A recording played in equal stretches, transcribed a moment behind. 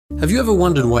Have you ever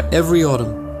wondered why every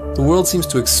autumn the world seems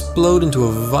to explode into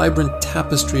a vibrant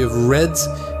tapestry of reds,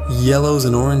 yellows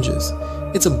and oranges?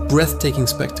 It's a breathtaking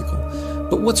spectacle,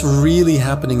 but what's really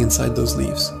happening inside those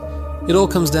leaves? It all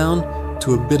comes down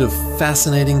to a bit of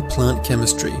fascinating plant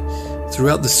chemistry.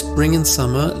 Throughout the spring and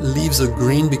summer, leaves are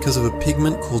green because of a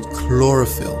pigment called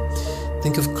chlorophyll.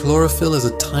 Think of chlorophyll as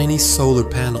a tiny solar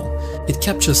panel. It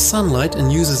captures sunlight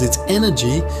and uses its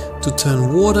energy to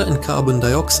turn water and carbon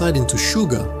dioxide into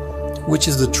sugar, which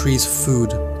is the tree's food.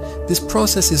 This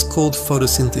process is called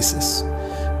photosynthesis.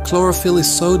 Chlorophyll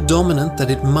is so dominant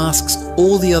that it masks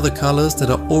all the other colors that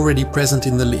are already present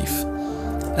in the leaf.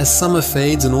 As summer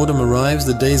fades and autumn arrives,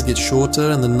 the days get shorter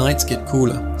and the nights get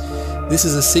cooler. This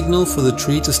is a signal for the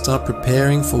tree to start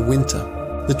preparing for winter.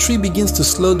 The tree begins to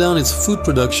slow down its food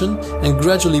production and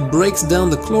gradually breaks down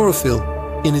the chlorophyll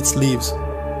in its leaves.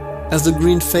 As the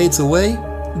green fades away,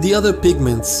 the other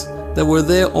pigments that were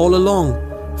there all along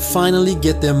finally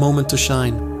get their moment to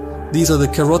shine. These are the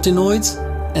carotenoids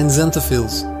and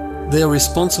xanthophylls. They are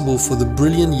responsible for the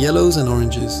brilliant yellows and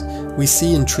oranges we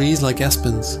see in trees like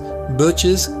aspens,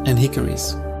 birches and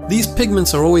hickories. These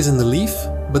pigments are always in the leaf,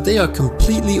 but they are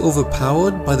completely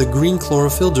overpowered by the green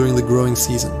chlorophyll during the growing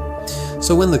season.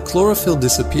 So when the chlorophyll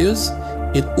disappears,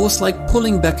 it was like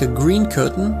pulling back a green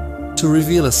curtain to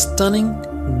reveal a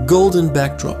stunning golden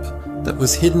backdrop that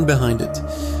was hidden behind it.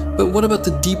 But what about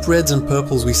the deep reds and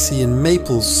purples we see in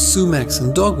maples, sumacs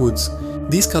and dogwoods?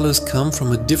 These colors come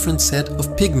from a different set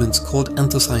of pigments called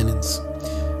anthocyanins.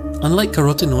 Unlike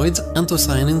carotenoids,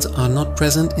 anthocyanins are not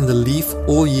present in the leaf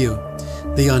all year.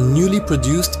 They are newly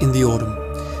produced in the autumn.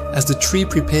 As the tree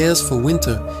prepares for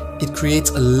winter, it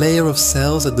creates a layer of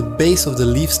cells at the base of the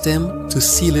leaf stem to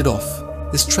seal it off.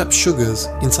 This traps sugars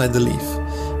inside the leaf.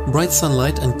 Bright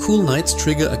sunlight and cool nights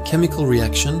trigger a chemical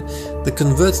reaction that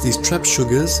converts these trapped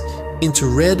sugars into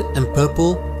red and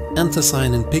purple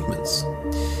anthocyanin pigments.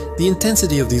 The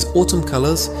intensity of these autumn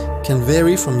colors can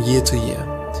vary from year to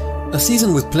year. A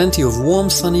season with plenty of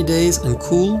warm sunny days and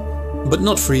cool, but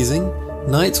not freezing,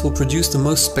 nights will produce the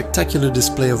most spectacular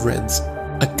display of reds.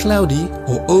 A cloudy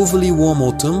or overly warm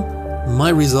autumn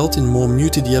might result in more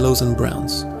muted yellows and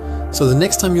browns. So the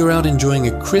next time you're out enjoying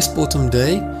a crisp autumn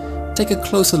day, take a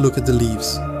closer look at the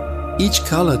leaves. Each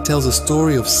color tells a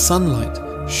story of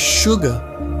sunlight, sugar,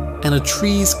 and a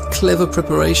tree's clever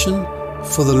preparation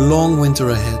for the long winter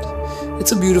ahead.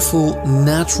 It's a beautiful,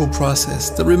 natural process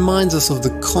that reminds us of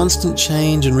the constant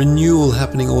change and renewal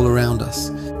happening all around us.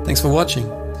 Thanks for watching.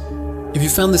 If you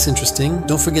found this interesting,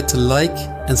 don't forget to like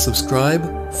and subscribe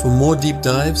for more deep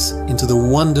dives into the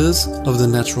wonders of the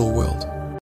natural world.